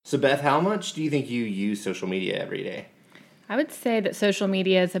So Beth, how much do you think you use social media every day? I would say that social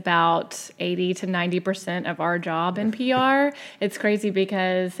media is about 80 to 90% of our job in PR. It's crazy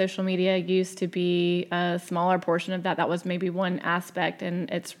because social media used to be a smaller portion of that. That was maybe one aspect, and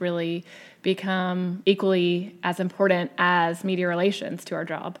it's really become equally as important as media relations to our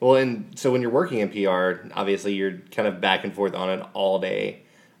job. Well, and so when you're working in PR, obviously you're kind of back and forth on it all day.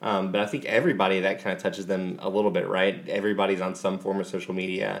 But I think everybody, that kind of touches them a little bit, right? Everybody's on some form of social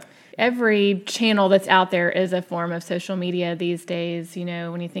media. Every channel that's out there is a form of social media these days. You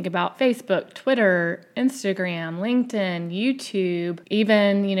know, when you think about Facebook, Twitter, Instagram, LinkedIn, YouTube,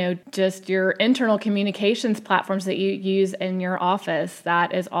 even, just your internal communications platforms that you use in your office,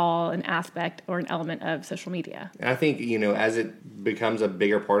 that is all an aspect or an element of social media. And I think, as it becomes a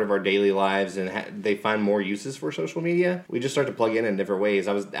bigger part of our daily lives and they find more uses for social media, we just start to plug in different ways.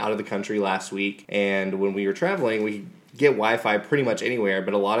 I was out of the country last week, and when we were traveling, we get Wi-Fi pretty much anywhere,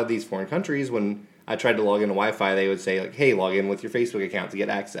 but a lot of these foreign countries, when I tried to log into Wi-Fi, they would say, like, hey, log in with your Facebook account to get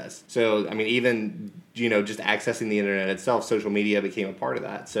access. So, I mean, even, just accessing the internet itself, social media became a part of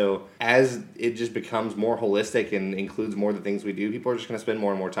that. So as it just becomes more holistic and includes more of the things we do, people are just going to spend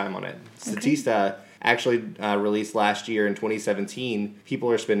more and more time on it. Okay. Statista actually released last year in 2017, people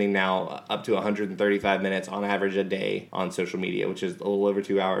are spending now up to 135 minutes on average a day on social media, which is a little over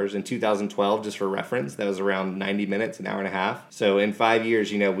 2 hours. In 2012, just for reference, that was around 90 minutes, an hour and a half. So in 5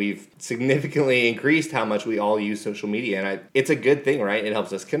 years, we've significantly increased how much we all use social media. And it's a good thing, right? It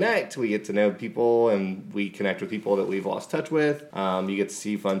helps us connect. We get to know people and we connect with people that we've lost touch with. You get to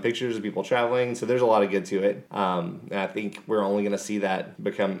see fun pictures of people traveling. So there's a lot of good to it. And I think we're only going to see that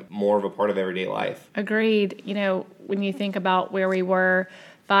become more of a part of everyday life. Agreed. When you think about where we were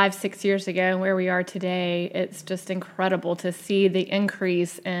 5-6 years ago and where we are today, it's just incredible to see the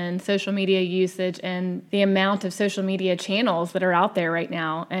increase in social media usage and the amount of social media channels that are out there right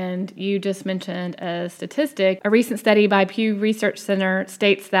now. And you just mentioned a statistic. A recent study by Pew Research Center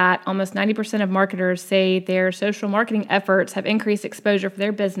states that almost 90% of marketers say their social marketing efforts have increased exposure for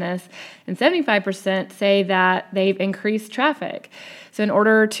their business, and 75% say that they've increased traffic. So in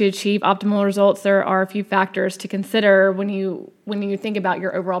order to achieve optimal results, there are a few factors to consider when you think about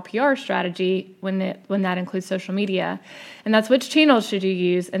your overall PR strategy when that includes social media. And that's which channels should you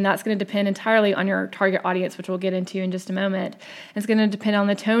use, and that's going to depend entirely on your target audience, which we'll get into in just a moment. It's going to depend on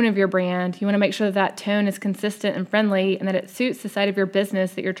the tone of your brand. You want to make sure that tone is consistent and friendly and that it suits the side of your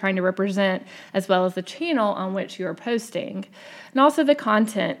business that you're trying to represent, as well as the channel on which you are posting. And also the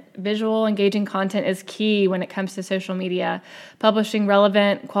content. Visual, engaging content is key when it comes to social media. Publishing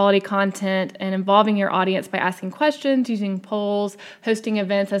relevant, quality content and involving your audience by asking questions, using polls, hosting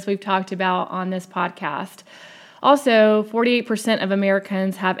events, as we've talked about on this podcast. Also, 48% of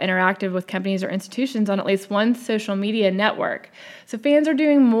Americans have interacted with companies or institutions on at least one social media network. So fans are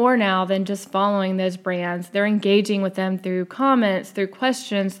doing more now than just following those brands. They're engaging with them through comments, through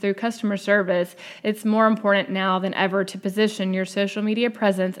questions, through customer service. It's more important now than ever to position your social media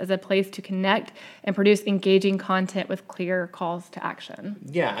presence as a place to connect and produce engaging content with clear calls to action.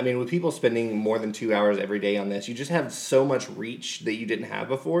 Yeah, I mean, with people spending more than 2 hours every day on this, you just have so much reach that you didn't have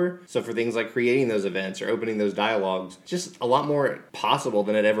before. So for things like creating those events or opening those dialogues, just a lot more possible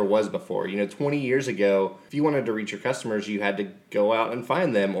than it ever was before. 20 years ago, if you wanted to reach your customers, you had to go out and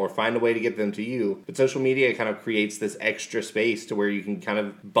find them or find a way to get them to you. But social media kind of creates this extra space to where you can kind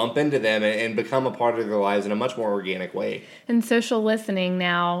of bump into them and become a part of their lives in a much more organic way. And social listening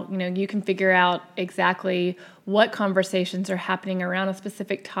now, you can figure out exactly what conversations are happening around a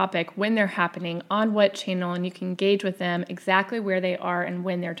specific topic, when they're happening, on what channel, and you can engage with them exactly where they are and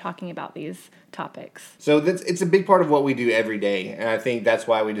when they're talking about these topics. So it's a big part of what we do every day, and I think that's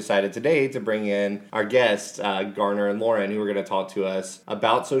why we decided today to bring in our guests, Garner and Lauren, who are going to talk to us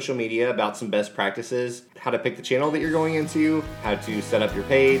about social media, about some best practices, how to pick the channel that you're going into, how to set up your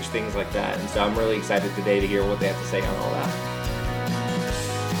page, things like that. And so I'm really excited today to hear what they have to say on all that.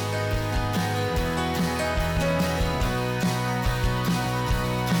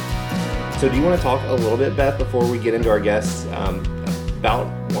 So do you want to talk a little bit, Beth, before we get into our guests, about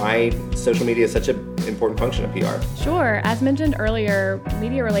why social media is such an important function of PR? Sure. As mentioned earlier,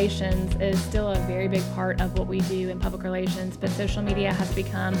 media relations is still a very big part of what we do in public relations, but social media has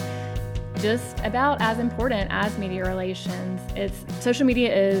become just about as important as media relations. Social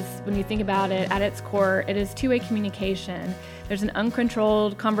media is, when you think about it, at its core, it is two-way communication. There's an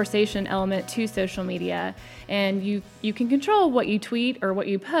uncontrolled conversation element to social media, and you can control what you tweet or what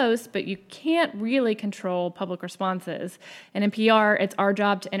you post, but you can't really control public responses. And in PR, it's our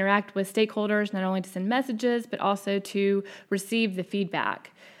job to interact with stakeholders, not only to send messages, but also to receive the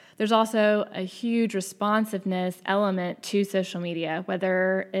feedback. There's also a huge responsiveness element to social media,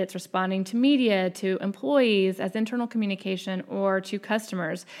 whether it's responding to media, to employees as internal communication, or to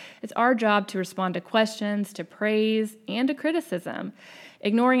customers. It's our job to respond to questions, to praise, and to criticism.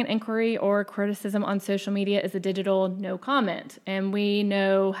 Ignoring an inquiry or criticism on social media is a digital no comment, and we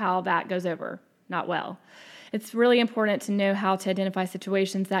know how that goes over not well. It's really important to know how to identify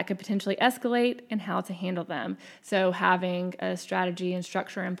situations that could potentially escalate and how to handle them. So having a strategy and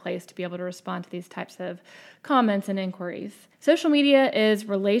structure in place to be able to respond to these types of comments and inquiries. Social media is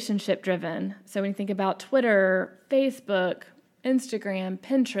relationship driven. So when you think about Twitter, Facebook, Instagram,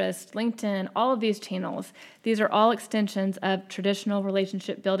 Pinterest, LinkedIn, all of these channels, these are all extensions of traditional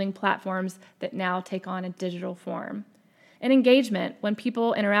relationship building platforms that now take on a digital form. And engagement, when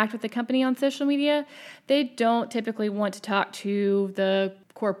people interact with the company on social media, they don't typically want to talk to the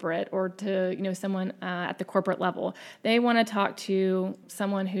corporate or to someone at the corporate level. They want to talk to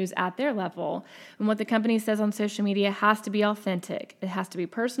someone who's at their level. And what the company says on social media has to be authentic. It has to be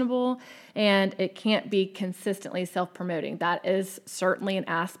personable, and it can't be consistently self-promoting. That is certainly an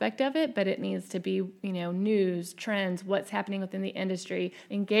aspect of it, but it needs to be news, trends, what's happening within the industry,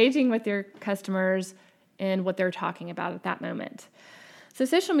 engaging with your customers and what they're talking about at that moment. So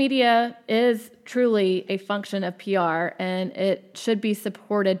social media is truly a function of PR, and it should be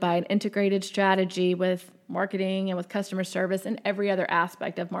supported by an integrated strategy with marketing and with customer service and every other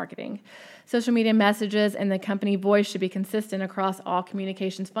aspect of marketing. Social media messages and the company voice should be consistent across all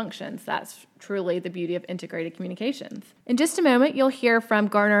communications functions. That's truly the beauty of integrated communications. In just a moment, you'll hear from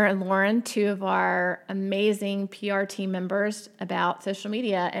Garner and Lauren, two of our amazing PR team members, about social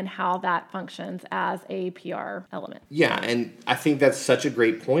media and how that functions as a PR element. Yeah, and I think that's such a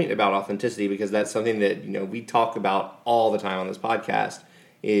great point about authenticity, because that's something that we talk about all the time on this podcast,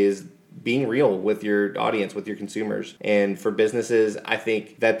 is being real with your audience, with your consumers. And for businesses, I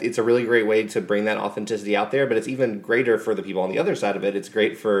think that it's a really great way to bring that authenticity out there, but it's even greater for the people on the other side of it. It's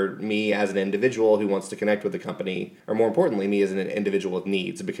great for me as an individual who wants to connect with the company, or more importantly, me as an individual with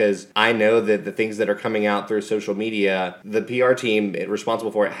needs, because I know that the things that are coming out through social media, the PR team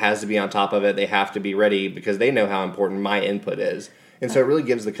responsible for it has to be on top of it. They have to be ready because they know how important my input is. And so it really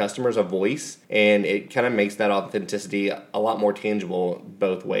gives the customers a voice, and it kind of makes that authenticity a lot more tangible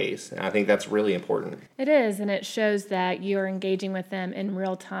both ways. And I think that's really important. It is, and it shows that you're engaging with them in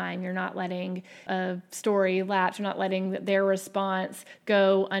real time. You're not letting a story lapse. You're not letting their response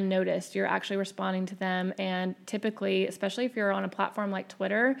go unnoticed. You're actually responding to them. And typically, especially if you're on a platform like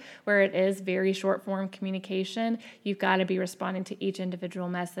Twitter, where it is very short form communication, you've got to be responding to each individual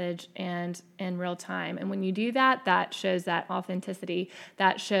message and in real time. And when you do that, that shows that authenticity.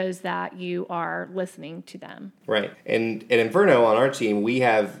 That shows that you are listening to them. Right. And at Inferno, on our team, we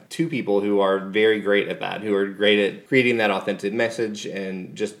have two people who are very great at that, who are great at creating that authentic message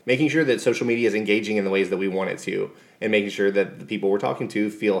and just making sure that social media is engaging in the ways that we want it to, and making sure that the people we're talking to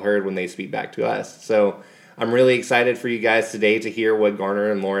feel heard when they speak back to us. So I'm really excited for you guys today to hear what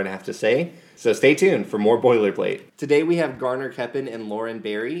Garner and Lauren have to say. So stay tuned for more Boilerplate. Today we have Garner Keppen and Lauren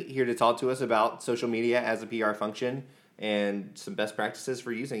Berry here to talk to us about social media as a PR function and some best practices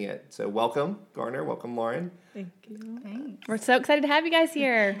for using it. So welcome, Garner. Welcome, Lauren. Thank you. Thanks. We're so excited to have you guys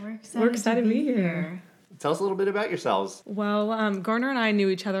here. We're excited to be here. Tell us a little bit about yourselves. Well, Garner and I knew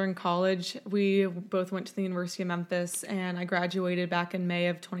each other in college. We both went to the University of Memphis, and I graduated back in May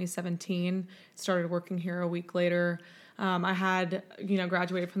of 2017. Started working here a week later. I had,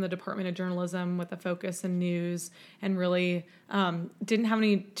 graduated from the Department of Journalism with a focus in news, and really didn't have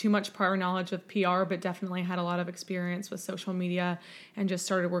too much prior knowledge of PR, but definitely had a lot of experience with social media, and just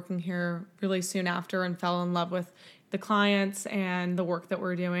started working here really soon after and fell in love with the clients and the work that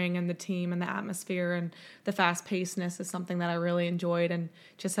we're doing and the team and the atmosphere, and the fast-pacedness is something that I really enjoyed and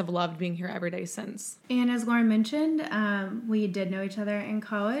just have loved being here every day since. And as Lauren mentioned, we did know each other in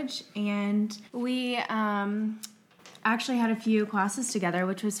college, and we actually had a few classes together,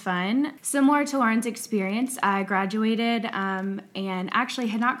 which was fun. Similar to Lauren's experience, I graduated and actually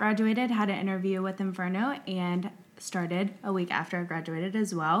had not graduated, had an interview with Inferno, and started a week after I graduated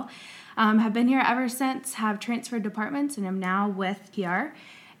as well. Have been here ever since, have transferred departments, and am now with PR,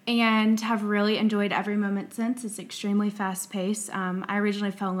 and have really enjoyed every moment since. It's extremely fast-paced. I originally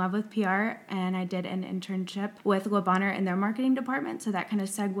fell in love with PR, and I did an internship with Le Bonheur in their marketing department, so that kind of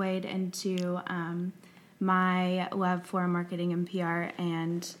segued into my love for marketing and PR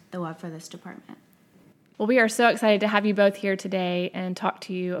and the love for this department. Well, we are so excited to have you both here today and talk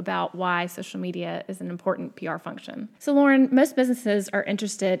to you about why social media is an important PR function. So, Lauren, most businesses are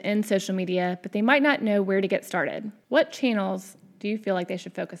interested in social media, but they might not know where to get started. What channels do you feel like they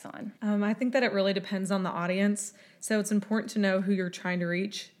should focus on? I think that it really depends on the audience. So it's important to know who you're trying to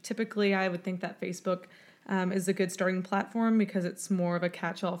reach. Typically, I would think that Facebook is a good starting platform because it's more of a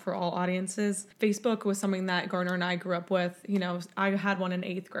catch-all for all audiences. Facebook was something that Gardner and I grew up with. I had one in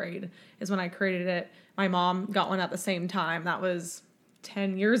 8th grade is when I created it. My mom got one at the same time. That was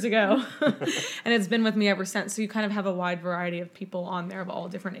 10 years ago. And it's been with me ever since. So you kind of have a wide variety of people on there of all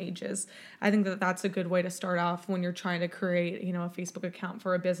different ages. I think that that's a good way to start off when you're trying to create, a Facebook account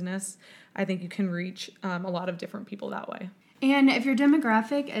for a business. I think you can reach a lot of different people that way. And if your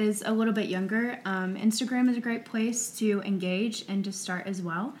demographic is a little bit younger, Instagram is a great place to engage and to start as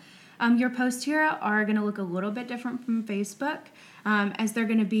well. Your posts here are going to look a little bit different from Facebook, as they're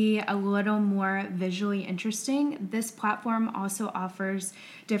going to be a little more visually interesting. This platform also offers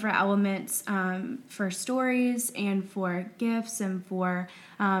different elements for stories and for GIFs and for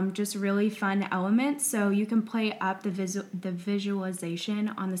just really fun elements. So you can play up the visualization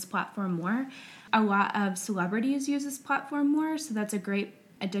on this platform more. A lot of celebrities use this platform more, so that's a great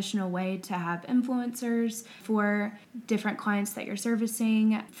additional way to have influencers for different clients that you're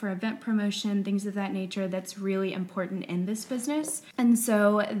servicing, for event promotion, things of that nature that's really important in this business. And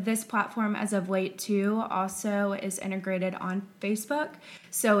so this platform as of late too also is integrated on Facebook.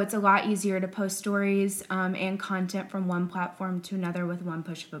 So it's a lot easier to post stories and content from one platform to another with one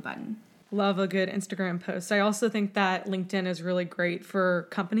push of a button. Love a good Instagram post. I also think that LinkedIn is really great for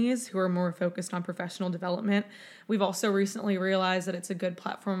companies who are more focused on professional development. We've also recently realized that it's a good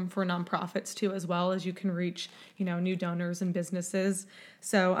platform for nonprofits too, as well, as you can reach, new donors and businesses.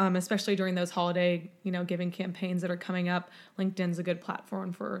 So especially during those holiday, giving campaigns that are coming up, LinkedIn's a good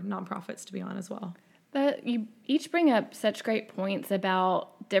platform for nonprofits to be on as well. But you each bring up such great points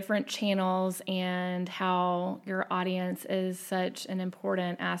about different channels and how your audience is such an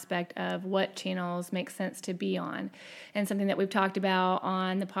important aspect of what channels make sense to be on. And something that we've talked about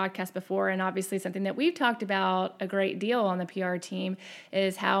on the podcast before, and obviously something that we've talked about a great deal on the PR team,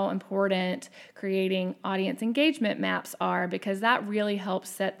 is how important creating audience engagement maps are, because that really helps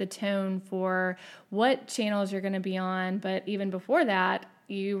set the tone for what channels you're going to be on. But even before that,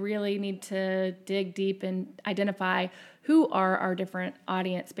 you really need to dig deep and identify who are our different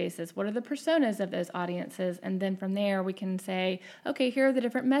audience bases. What are the personas of those audiences? And then from there, we can say, okay, here are the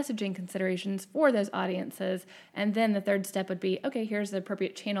different messaging considerations for those audiences. And then the third step would be, okay, here's the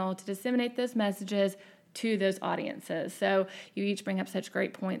appropriate channel to disseminate those messages to those audiences. So you each bring up such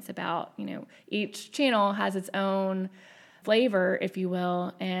great points about, each channel has its own flavor, if you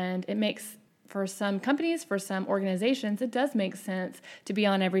will, and it makes, for some companies, for some organizations, it does make sense to be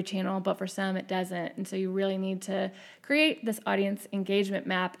on every channel, but for some it doesn't. And so you really need to create this audience engagement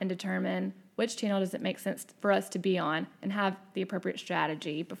map and determine which channel does it make sense for us to be on, and have the appropriate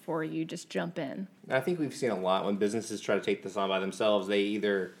strategy before you just jump in. I think we've seen a lot when businesses try to take this on by themselves. They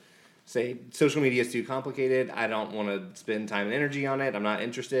either say social media is too complicated, I don't want to spend time and energy on it, I'm not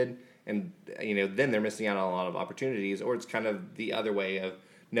interested, and then they're missing out on a lot of opportunities. Or it's kind of the other way of,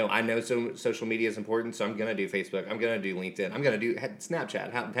 no, I know social media is important, so I'm going to do Facebook, I'm going to do LinkedIn, I'm going to do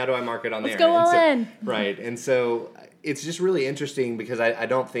Snapchat. How do I market on there? Let's go all in. Right. And so it's just really interesting, because I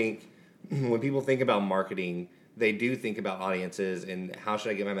don't think when people think about marketing, they do think about audiences and how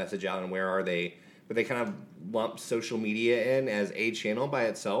should I get my message out and where are they? But they kind of lump social media in as a channel by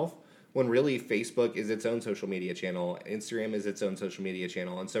itself, when really Facebook is its own social media channel, Instagram is its own social media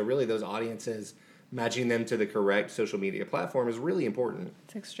channel. And so really those audiences, matching them to the correct social media platform is really important.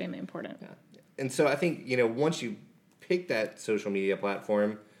 It's extremely important. Yeah. And so I think, once you pick that social media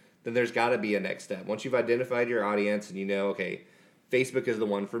platform, then there's got to be a next step. Once you've identified your audience and okay, Facebook is the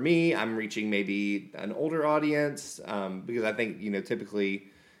one for me, I'm reaching maybe an older audience, because I think, typically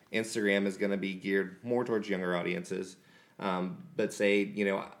Instagram is going to be geared more towards younger audiences. But say,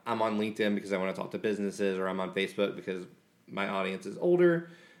 I'm on LinkedIn because I want to talk to businesses, or I'm on Facebook because my audience is older.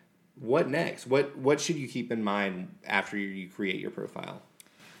 What next? What should you keep in mind after you create your profile?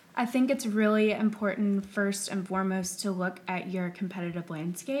 I think it's really important, first and foremost, to look at your competitive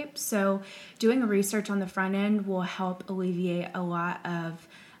landscape. So doing research on the front end will help alleviate a lot of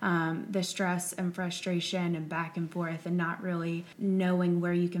the stress and frustration and back and forth, and not really knowing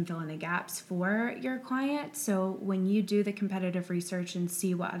where you can fill in the gaps for your client. So when you do the competitive research and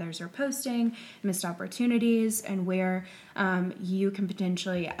see what others are posting, missed opportunities, and where you can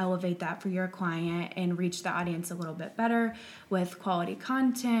potentially elevate that for your client and reach the audience a little bit better with quality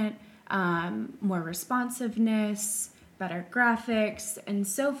content, more responsiveness, better graphics, and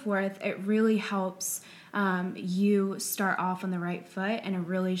so forth, it really helps you start off on the right foot in a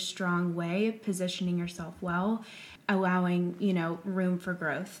really strong way, positioning yourself well, allowing, room for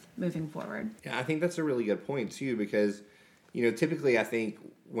growth moving forward. Yeah, I think that's a really good point too, because Typically I think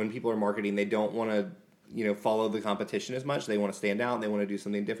when people are marketing, they don't want to follow the competition as much. They want to stand out and they want to do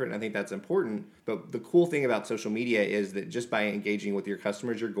something different. I think that's important. But the cool thing about social media is that just by engaging with your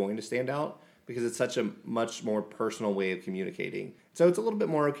customers, you're going to stand out because it's such a much more personal way of communicating. So it's a little bit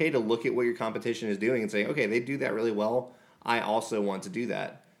more okay to look at what your competition is doing and say, okay, they do that really well. I also want to do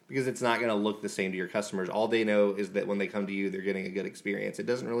that, because it's not going to look the same to your customers. All they know is that when they come to you, they're getting a good experience. It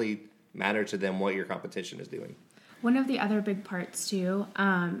doesn't really matter to them what your competition is doing. One of the other big parts too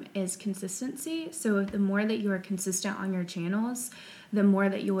is consistency. So the more that you are consistent on your channels, the more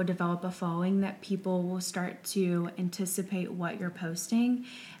that you will develop a following that people will start to anticipate what you're posting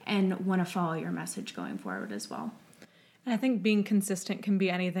and want to follow your message going forward as well. And I think being consistent can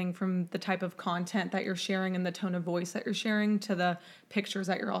be anything from the type of content that you're sharing and the tone of voice that you're sharing to the pictures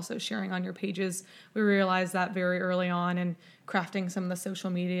that you're also sharing on your pages. We realized that very early on, and crafting some of the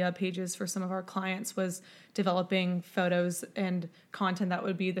social media pages for some of our clients was developing photos and content that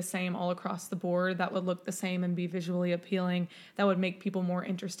would be the same all across the board, that would look the same and be visually appealing, that would make people more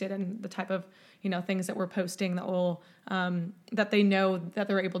interested in the type of things that we're posting, that will that they know that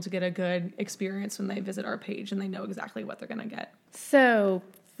they're able to get a good experience when they visit our page and they know exactly what they're going to get. So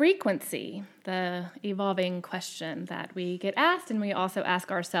frequency, the evolving question that we get asked and we also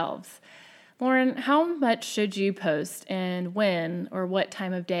ask ourselves. Lauren, how much should you post, and when or what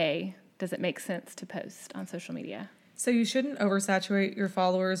time of day does it make sense to post on social media? So you shouldn't oversaturate your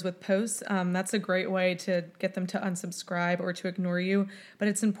followers with posts. That's a great way to get them to unsubscribe or to ignore you, but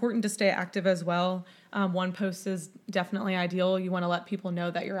it's important to stay active as well. One post is definitely ideal. You want to let people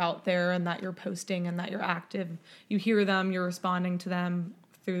know that you're out there and that you're posting and that you're active. You hear them, you're responding to them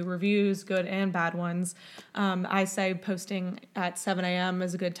through reviews, good and bad ones. I say posting at 7 a.m.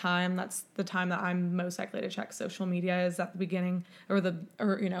 is a good time. That's the time that I'm most likely to check social media, is at the beginning or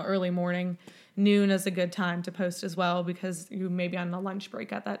early morning. Noon is a good time to post as well, because you may be on a lunch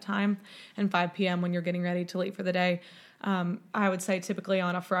break at that time. And 5 p.m. when you're getting ready to leave for the day. I would say typically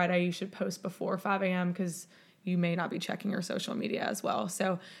on a Friday you should post before 5 a.m. because you may not be checking your social media as well.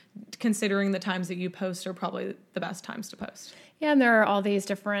 So considering the times that you post are probably the best times to post. Yeah, and there are all these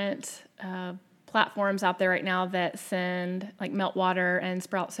different platforms out there right now that send, like Meltwater and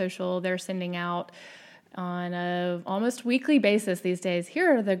Sprout Social, they're sending out on a almost weekly basis these days,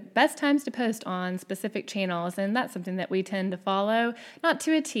 here are the best times to post on specific channels, and that's something that we tend to follow, not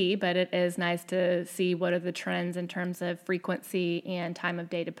to a T, but it is nice to see what are the trends in terms of frequency and time of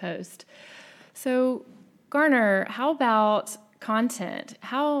day to post. So Garner, how about content?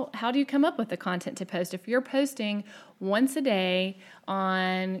 How do you come up with the content to post? If you're posting once a day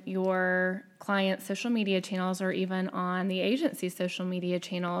on your client's social media channels or even on the agency's social media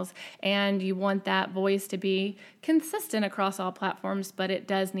channels, and you want that voice to be consistent across all platforms, but it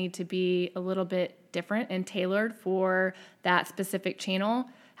does need to be a little bit different and tailored for that specific channel,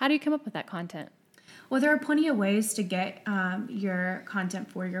 how do you come up with that content? Well, there are plenty of ways to get your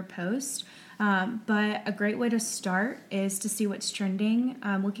content for your post, but a great way to start is to see what's trending.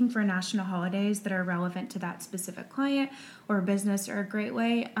 Looking for national holidays that are relevant to that specific client or business are a great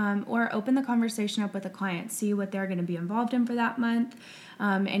way, or open the conversation up with a client, see what they're going to be involved in for that month,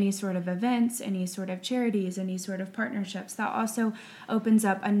 any sort of events, any sort of charities, any sort of partnerships. That also opens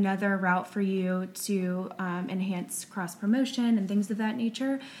up another route for you to enhance cross-promotion and things of that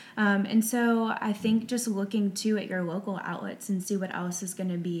nature. And so I think just looking too at your local outlets and see what else is going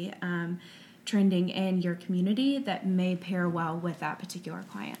to be trending in your community that may pair well with that particular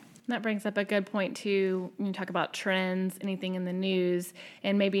client. That brings up a good point too. You talk about trends, anything in the news,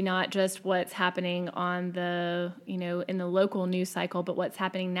 and maybe not just what's happening on the, in the local news cycle, but what's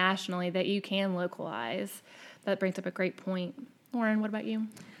happening nationally that you can localize. That brings up a great point. Lauren, what about you?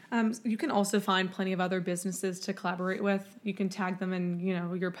 You can also find plenty of other businesses to collaborate with. You can tag them in,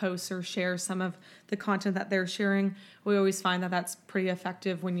 your posts or share some of the content that they're sharing. We always find that that's pretty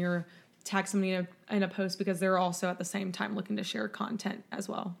effective when you're tag somebody in a post, because they're also at the same time looking to share content as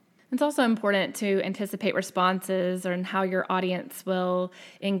well. It's also important to anticipate responses and how your audience will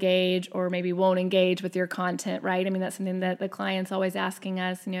engage or maybe won't engage with your content, right? I mean, that's something that the client's always asking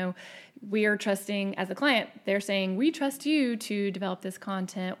us. We are trusting, as a client, they're saying, we trust you to develop this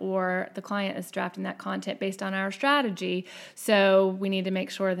content, or the client is drafting that content based on our strategy. So we need to make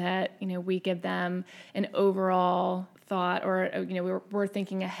sure that, we give them an overall thought, or, we're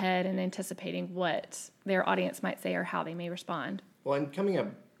thinking ahead and anticipating what their audience might say or how they may respond. Well, and coming up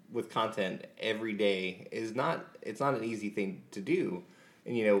with content every day it's not an easy thing to do.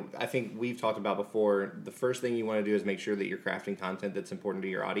 And I think we've talked about before, the first thing you want to do is make sure that you're crafting content that's important to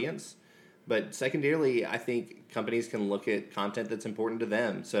your audience. But secondarily, I think companies can look at content that's important to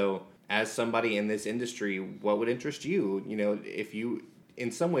them. So as somebody in this industry, what would interest you? You know, if you, in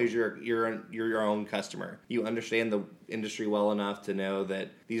some ways, you're your own customer. You understand the industry well enough to know that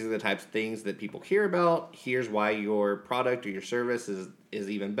these are the types of things that people care about. Here's why your product or your service is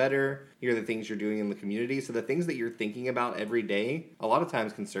even better. Here are the things you're doing in the community. So the things that you're thinking about every day, a lot of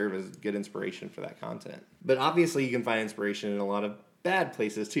times can serve as good inspiration for that content. But obviously you can find inspiration in a lot of bad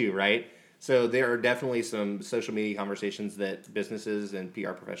places too, right? So there are definitely some social media conversations that businesses and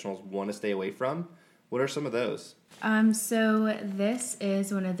PR professionals want to stay away from. What are some of those? So this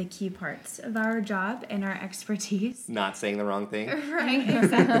is one of the key parts of our job and our expertise. Not saying the wrong thing. Right,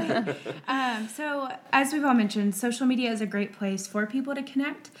 exactly. So as we've all mentioned, social media is a great place for people to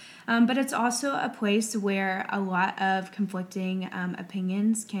connect, but it's also a place where a lot of conflicting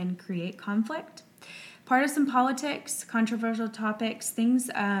opinions can create conflict. Partisan politics, controversial topics, things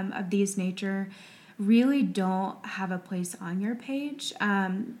of these nature really don't have a place on your page.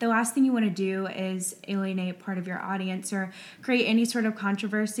 The last thing you want to do is alienate part of your audience or create any sort of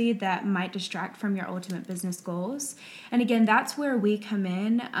controversy that might distract from your ultimate business goals. And again, that's where we come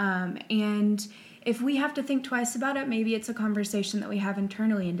in. And if we have to think twice about it, maybe it's a conversation that we have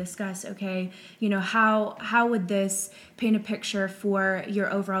internally and discuss, okay, you know, how would this paint a picture for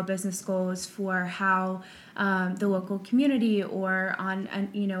your overall business goals, for how the local community or on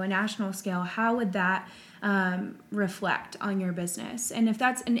a national scale, how would that reflect on your business? And if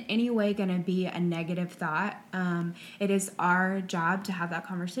that's in any way going to be a negative thought, it is our job to have that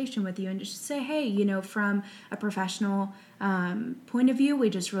conversation with you and just say, hey, you know, from a professional point of view, we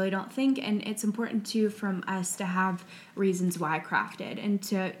just really don't think, and it's important too from us to have reasons why crafted and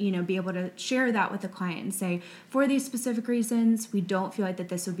to, you know, be able to share that with the client and say, for these specific reasons, we don't feel like that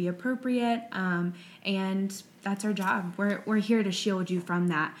this would be appropriate, and that's our job. We're here to shield you from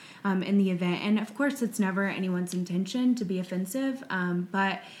that in the event. And of course, it's never anyone's intention to be offensive,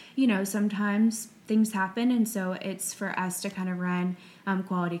 but, you know, sometimes things happen, and so it's for us to kind of run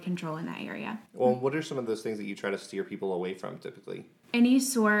quality control in that area. Well, what are some of those things that you try to steer people away from typically? Any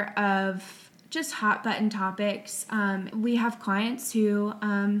sort of just hot button topics. We have clients who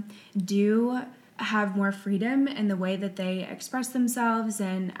do have more freedom in the way that they express themselves,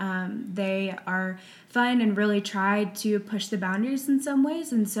 and they are fun and really try to push the boundaries in some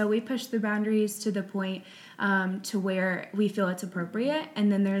ways. And so we push the boundaries to the point to where we feel it's appropriate.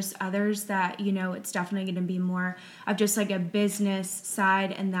 And then there's others that, you know, it's definitely going to be more of just like a business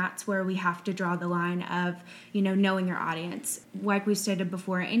side. And that's where we have to draw the line of, you know, knowing your audience. Like we stated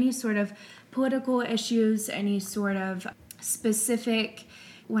before, any sort of political issues, any sort of specific,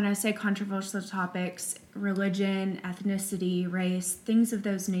 when I say controversial topics, religion, ethnicity, race, things of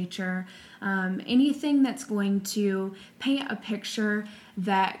those nature, anything that's going to paint a picture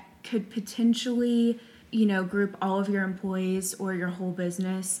that could potentially, you know, group all of your employees or your whole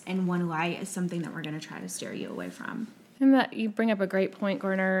business in one light is something that we're going to try to steer you away from. And that you bring up a great point,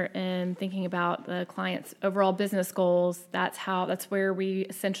 Garner, in thinking about the client's overall business goals. That's where we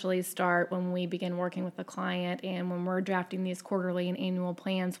essentially start when we begin working with the client and when we're drafting these quarterly and annual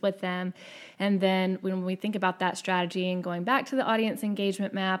plans with them. And then when we think about that strategy and going back to the audience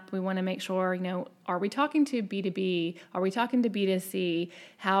engagement map, we want to make sure, you know, are we talking to B2B? Are we talking to B2C?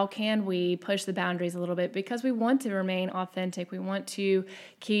 How can we push the boundaries a little bit? Because we want to remain authentic. We want to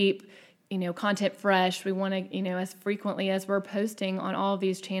keep, you know, content fresh. We want to, you know, as frequently as we're posting on all of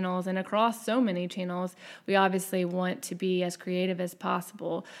these channels and across so many channels, we obviously want to be as creative as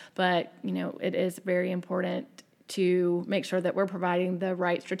possible. But, you know, it is very important to make sure that we're providing the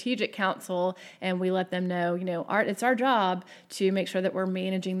right strategic counsel, and we let them know, you know, it's our job to make sure that we're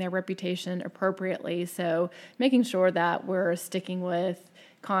managing their reputation appropriately. So making sure that we're sticking with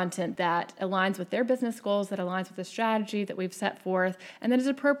content that aligns with their business goals, that aligns with the strategy that we've set forth, and that is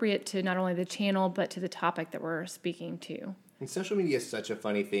appropriate to not only the channel, but to the topic that we're speaking to. And social media is such a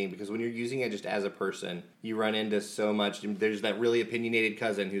funny thing because when you're using it just as a person, you run into so much. There's that really opinionated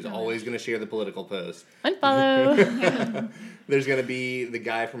cousin who's always going to share the political post. Unfollow. There's going to be the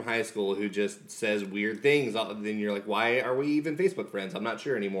guy from high school who just says weird things. Then you're like, why are we even Facebook friends? I'm not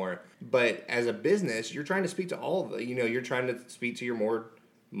sure anymore. But as a business, you're trying to speak to all of the, you know, you're trying to speak to your more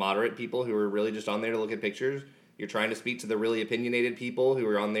moderate people who are really just on there to look at pictures. You're trying to speak to the really opinionated people who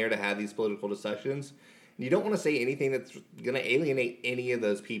are on there to have these political discussions. You don't want to say anything that's going to alienate any of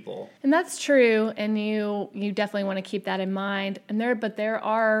those people. And that's true, and you definitely want to keep that in mind. But there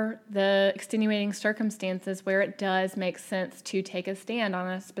are the extenuating circumstances where it does make sense to take a stand on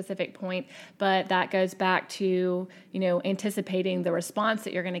a specific point, but that goes back to, you know, anticipating the response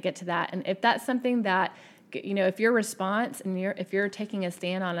that you're going to get to that. And if that's something that, you know, if your response and if you're taking a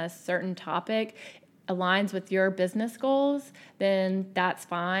stand on a certain topic aligns with your business goals, then that's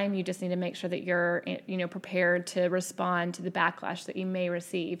fine. You just need to make sure that you're, prepared to respond to the backlash that you may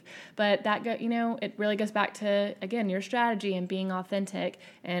receive. But it really goes back to, again, your strategy and being authentic,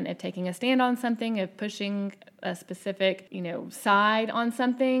 and if taking a stand on something, if pushing a specific, side on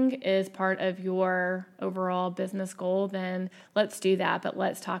something is part of your overall business goal, then let's do that. But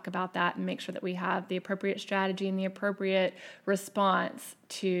let's talk about that and make sure that we have the appropriate strategy and the appropriate response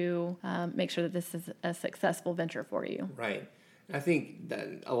to make sure that this is a successful venture for you. Right. I think that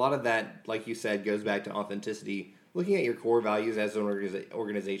a lot of that, like you said, goes back to authenticity. Looking at your core values as an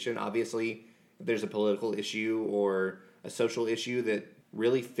organization, obviously, if there's a political issue or a social issue that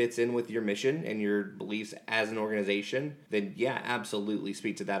really fits in with your mission and your beliefs as an organization, then yeah, absolutely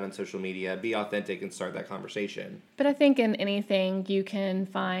speak to that on social media. Be authentic and start that conversation. But I think in anything, you can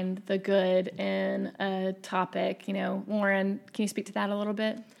find the good in a topic. Lauren, can you speak to that a little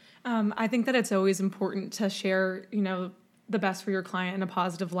bit? I think that it's always important to share, the best for your client in a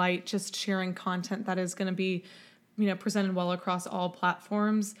positive light, just sharing content that is going to be presented well across all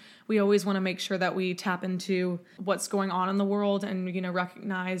platforms. We always want to make sure that we tap into what's going on in the world and,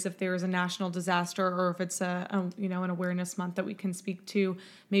 recognize if there's a national disaster or if it's an awareness month that we can speak to,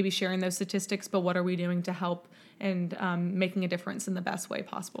 maybe sharing those statistics, but what are we doing to help and making a difference in the best way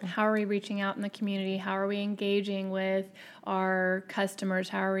possible. How are we reaching out in the community? How are we engaging with our customers?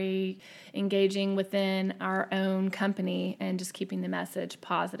 How are we engaging within our own company and just keeping the message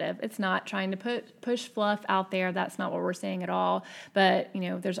positive? It's not trying to push fluff out there. That's not what we're saying at all. But,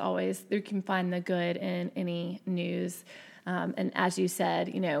 you can find the good in any news. And as you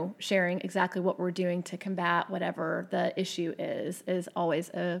said, sharing exactly what we're doing to combat whatever the issue is always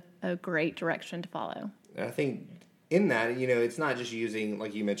a great direction to follow. I think in that, it's not just using,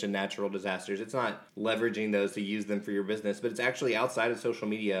 like you mentioned, natural disasters. It's not leveraging those to use them for your business, but it's actually outside of social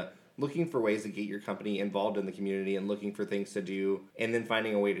media, looking for ways to get your company involved in the community and looking for things to do and then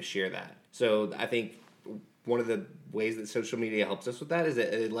finding a way to share that. So I think one of the ways that social media helps us with that is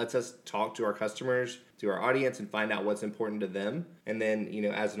that it lets us talk to our customers, to our audience, and find out what's important to them. And then,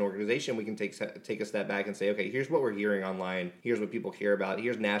 as an organization, we can take a step back and say, okay, here's what we're hearing online. Here's what people care about.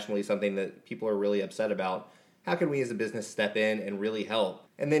 Here's nationally something that people are really upset about. How can we as a business step in and really help?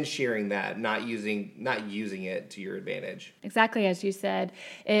 And then sharing that, not using it to your advantage. Exactly as you said,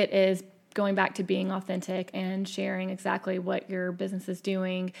 it is going back to being authentic and sharing exactly what your business is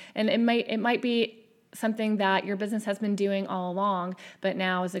doing. And it might be something that your business has been doing all along, but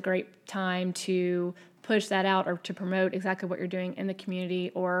now is a great time to push that out or to promote exactly what you're doing in the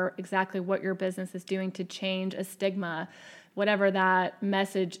community or exactly what your business is doing to change a stigma. Whatever that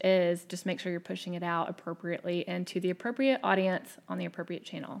message is, just make sure you're pushing it out appropriately and to the appropriate audience on the appropriate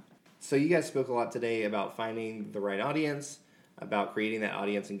channel. So you guys spoke a lot today about finding the right audience, about creating that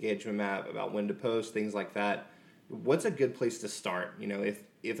audience engagement map, about when to post, things like that. What's a good place to start?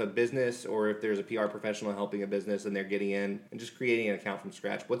 If a business or if there's a PR professional helping a business and they're getting in and just creating an account from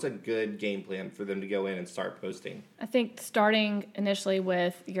scratch, what's a good game plan for them to go in and start posting? I think starting initially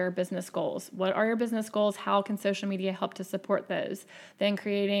with your business goals. What are your business goals? How can social media help to support those? Then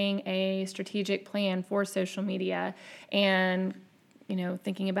creating a strategic plan for social media and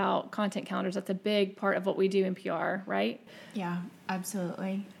thinking about content calendars. That's a big part of what we do in PR, right? Yeah,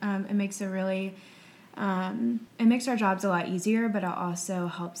 absolutely. It makes it makes our jobs a lot easier, but it also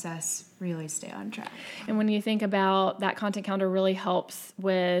helps us really stay on track. And when you think about that content calendar really helps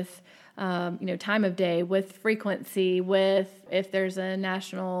with time of day, with frequency, with if there's a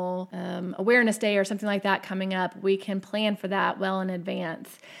national awareness day or something like that coming up, we can plan for that well in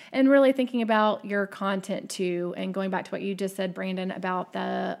advance. And really thinking about your content too, and going back to what you just said, Brandon, about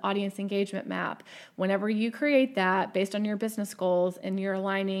the audience engagement map. Whenever you create that based on your business goals and you're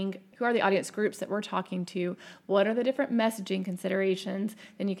aligning who are the audience groups that we're talking to, what are the different messaging considerations,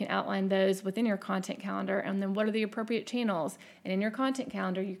 then you can outline those within your content calendar, and then what are the appropriate channels. And in your content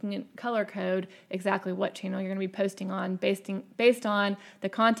calendar, you can color code exactly what channel you're going to be posting on based on the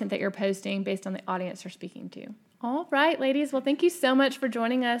content that you're posting, based on the audience you're speaking to. All right, ladies. Well, thank you so much for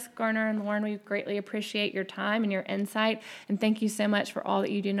joining us, Garner and Lauren. We greatly appreciate your time and your insight. And thank you so much for all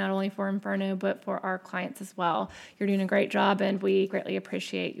that you do, not only for Inferno, but for our clients as well. You're doing a great job, and we greatly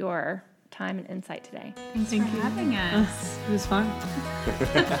appreciate your time and insight today. Thanks for having us. It was fun.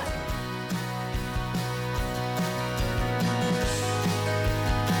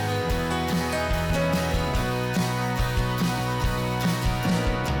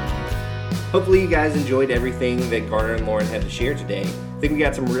 Hopefully you guys enjoyed everything that Garner and Lauren had to share today. I think we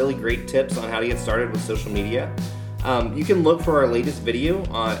got some really great tips on how to get started with social media. You can look for our latest video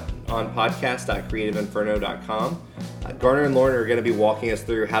on podcast.creativeinferno.com. Garner and Lauren are going to be walking us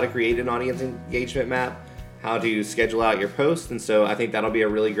through how to create an audience engagement map, how to schedule out your posts, and so I think that'll be a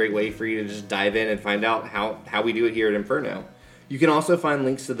really great way for you to just dive in and find out how we do it here at Inferno. You can also find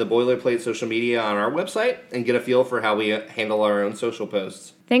links to the Boilerplate social media on our website and get a feel for how we handle our own social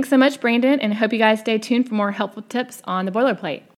posts. Thanks so much, Brandon, and hope you guys stay tuned for more helpful tips on the Boilerplate.